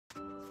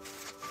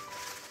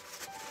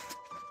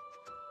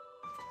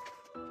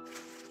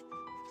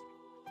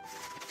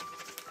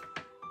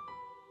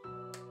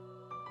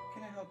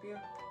you.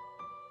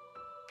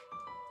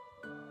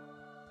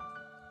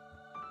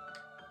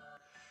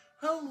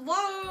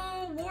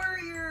 Hello,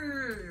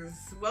 warriors!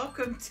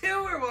 Welcome to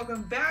or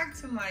welcome back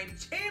to my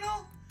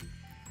channel.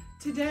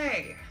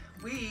 Today,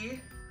 we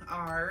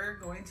are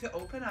going to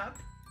open up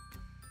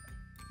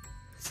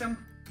some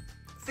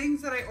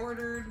things that I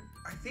ordered,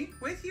 I think,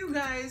 with you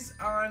guys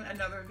on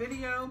another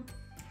video.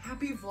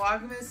 Happy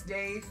Vlogmas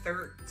Day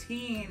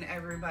 13,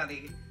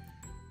 everybody.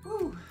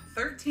 Woo,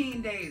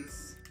 13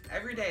 days,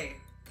 every day.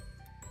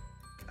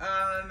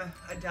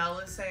 Adele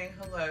is saying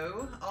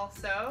hello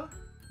also.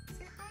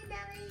 Say hi,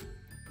 Daddy.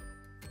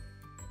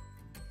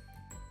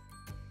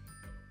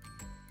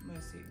 My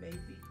sweet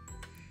baby.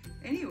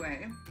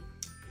 Anyway,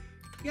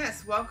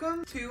 yes,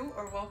 welcome to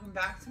or welcome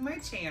back to my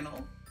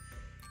channel.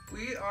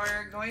 We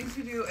are going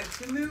to do a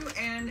Temu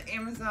and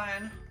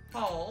Amazon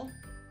haul.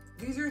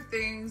 These are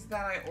things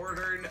that I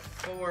ordered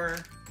for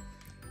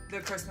the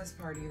Christmas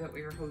party that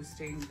we are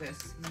hosting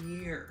this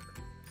year.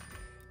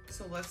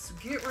 So let's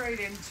get right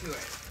into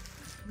it.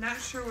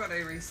 Not sure what I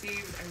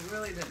received. I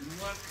really didn't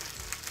look.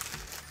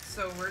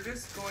 So we're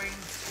just going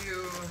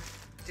to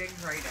dig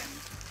right in.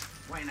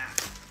 Why not?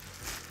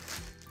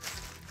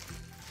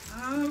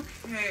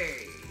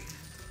 Okay.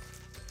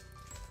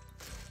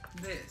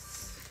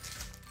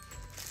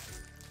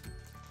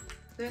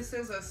 This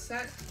is a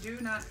set do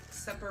not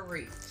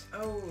separate.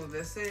 Oh,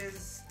 this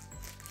is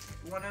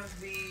one of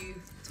the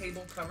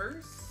table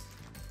covers.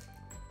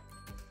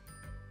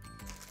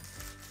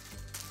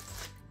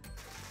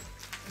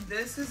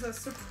 This is a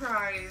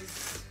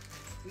surprise.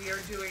 We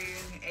are doing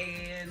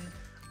an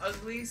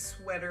ugly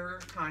sweater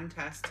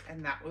contest,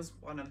 and that was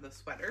one of the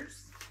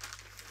sweaters.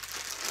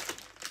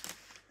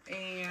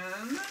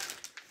 And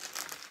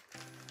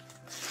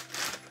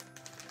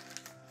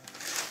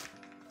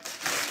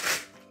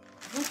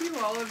I hope you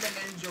all have been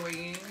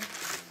enjoying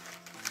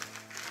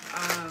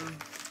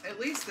at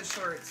least the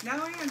shorts.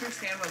 Now I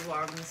understand what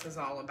Vlogmas is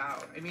all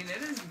about. I mean,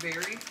 it is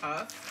very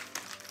tough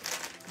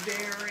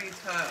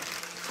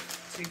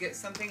to get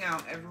something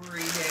out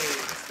every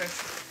day,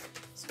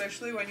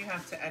 especially when you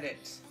have to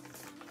edit.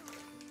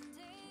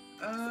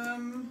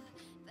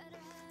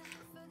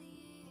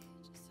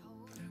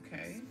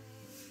 Okay.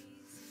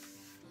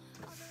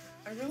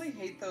 I really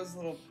hate those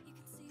little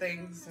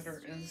things that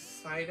are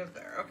inside of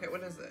there. Okay,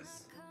 what is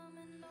this?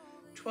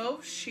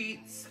 12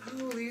 sheets.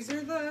 Oh, these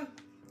are the...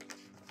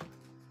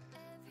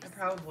 I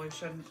probably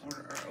shouldn't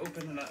order or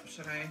open it up,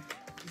 should I?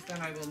 Because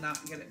then I will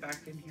not get it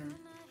back in here.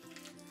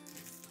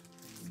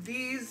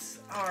 These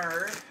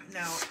are...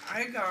 Now,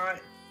 I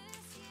got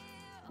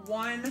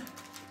one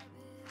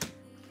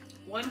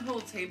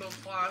whole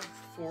tablecloth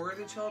for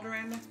the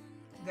children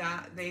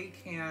that they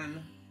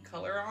can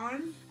color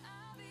on.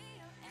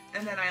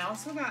 And then I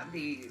also got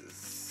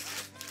these.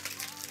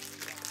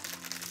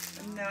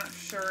 I'm not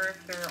sure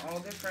if they're all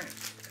different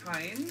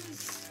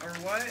kinds or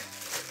what,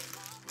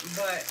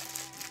 but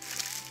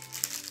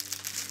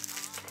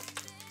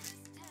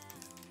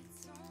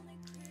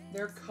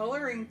they're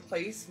coloring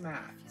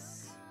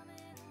placemats.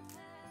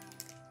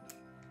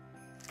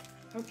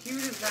 How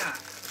cute is that?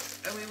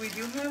 I mean, we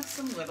do have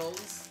some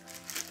littles.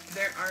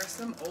 There are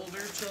some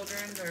older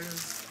children.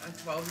 There's a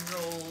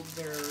 12-year-old,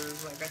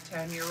 there's like a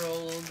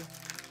 10-year-old.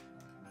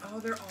 Oh,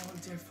 they're all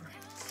different.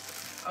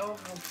 Oh,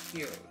 how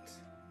cute.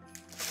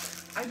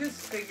 I just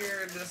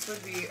figured this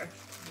would be a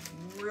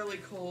really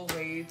cool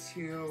way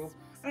to,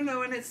 I don't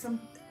know, and it's some,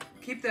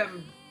 keep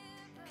them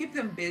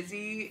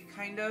busy,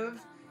 kind of,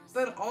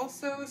 but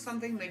also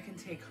something they can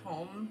take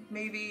home,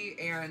 maybe,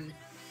 and,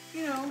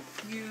 you know,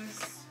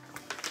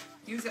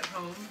 use at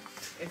home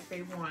if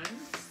they want.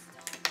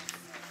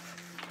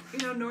 You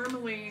know,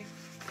 normally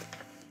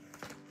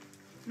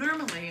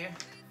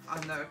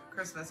on the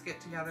Christmas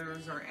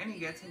get-togethers or any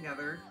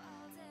get-together,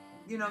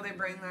 you know, they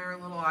bring their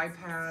little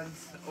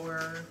iPads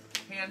or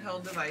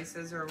handheld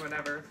devices or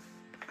whatever.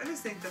 I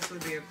just think this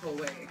would be a cool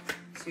way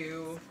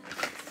to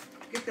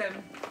get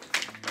them,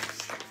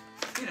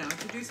 you know,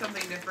 to do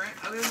something different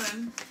other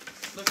than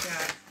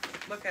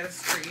look at a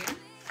screen.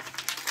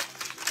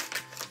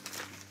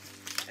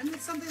 And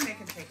it's something they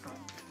can take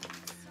home.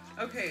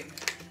 Okay,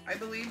 I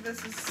believe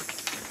this is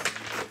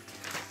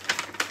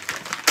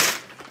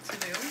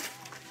Temu.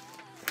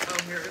 Oh,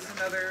 here is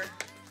another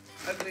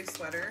ugly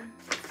sweater.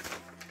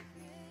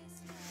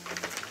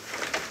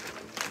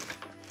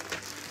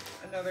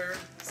 Another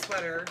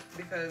sweater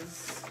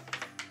because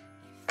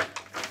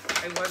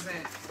I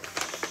wasn't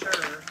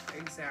sure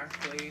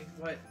exactly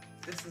what,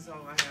 this is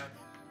all I have.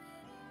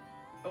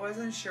 I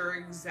wasn't sure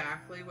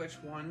exactly which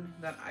one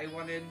that I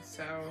wanted,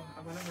 so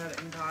I went ahead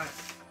and got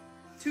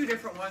two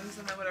different ones,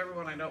 and then whatever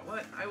one I don't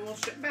want, I will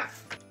ship back.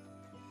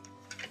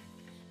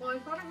 Well, I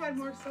thought I had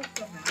more stuff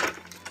than that.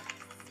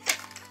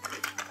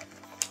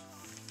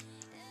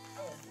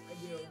 Oh, I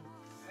do.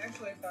 I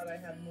actually thought I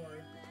had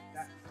more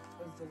that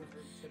was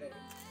delivered today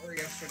or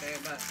yesterday,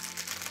 but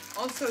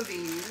also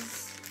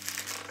these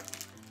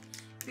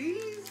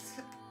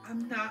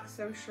I'm not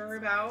so sure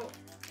about.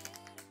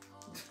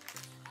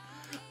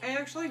 I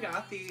actually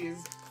got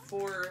these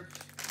for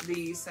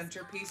the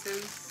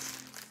centerpieces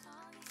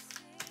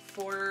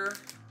for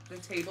the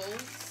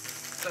tables.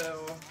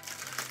 So,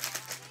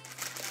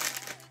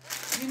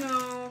 you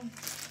know,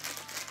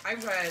 I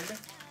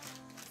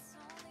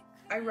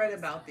read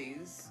about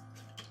these.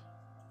 It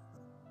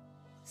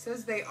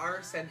says they are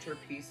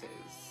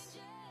centerpieces.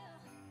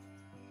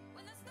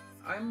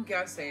 I'm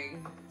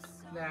guessing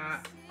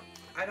that,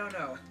 I don't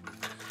know,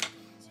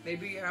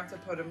 maybe you have to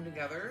put them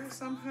together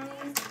somehow?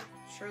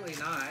 Surely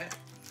not.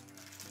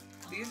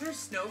 These are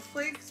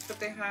snowflakes, but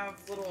they have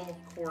little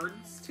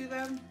cords to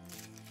them.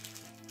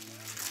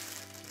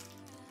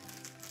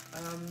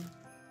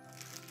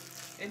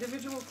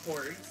 Individual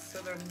cords,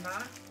 so they're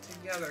not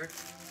together.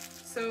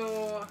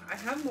 So I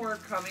have more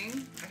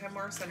coming. I have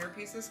more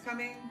centerpieces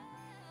coming.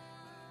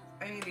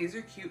 I mean, these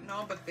are cute and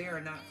all, but they are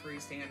not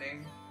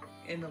freestanding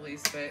in the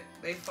least bit.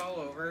 They fall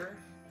over.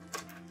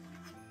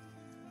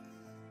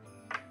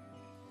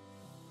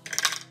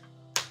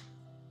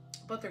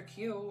 But they're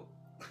cute.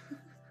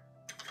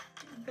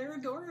 They're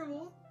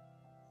adorable.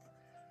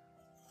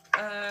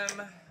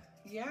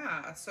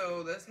 Yeah,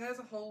 so this has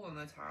a hole in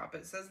the top.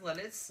 It says let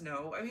it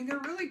snow. I mean, they're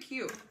really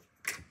cute.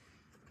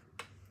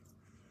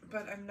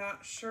 But I'm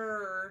not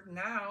sure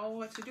now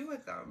what to do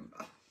with them.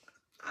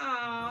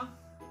 Ah.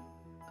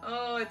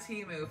 Oh, a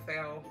Temu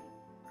fail.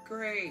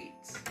 Great.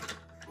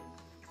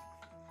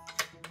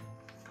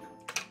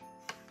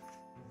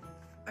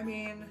 I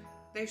mean,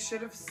 they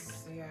should have,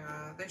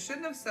 yeah, they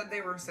shouldn't have said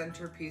they were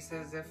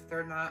centerpieces if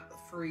they're not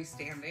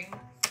freestanding.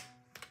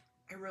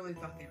 I really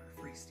thought they were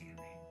freestanding.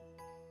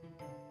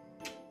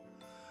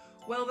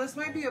 Well, this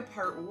might be a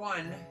part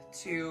 1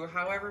 to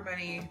however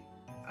many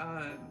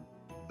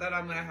that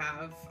I'm gonna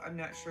have. I'm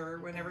not sure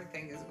when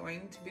everything is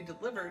going to be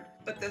delivered,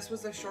 but this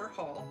was a short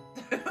haul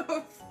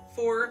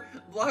for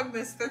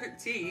Vlogmas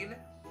 13.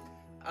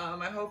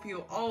 I hope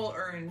you all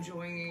are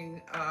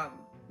enjoying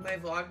my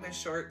Vlogmas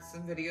shorts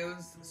and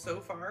videos so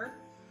far.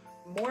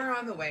 More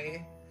on the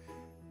way,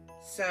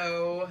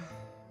 so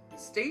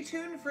stay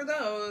tuned for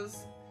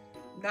those.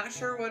 Not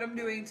sure what I'm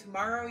doing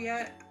tomorrow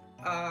yet.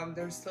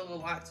 There's still a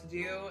lot to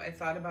do. I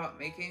thought about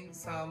making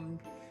some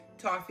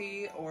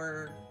toffee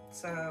or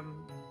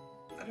some,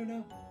 I don't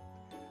know.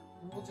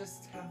 We'll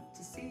just have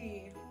to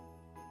see.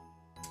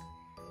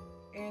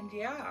 And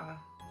yeah.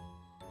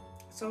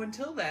 So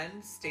until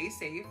then, stay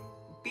safe,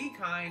 be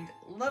kind,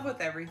 love with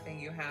everything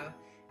you have,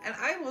 and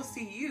I will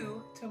see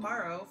you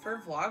tomorrow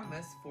for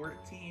Vlogmas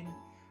 14.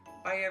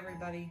 Bye,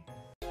 everybody.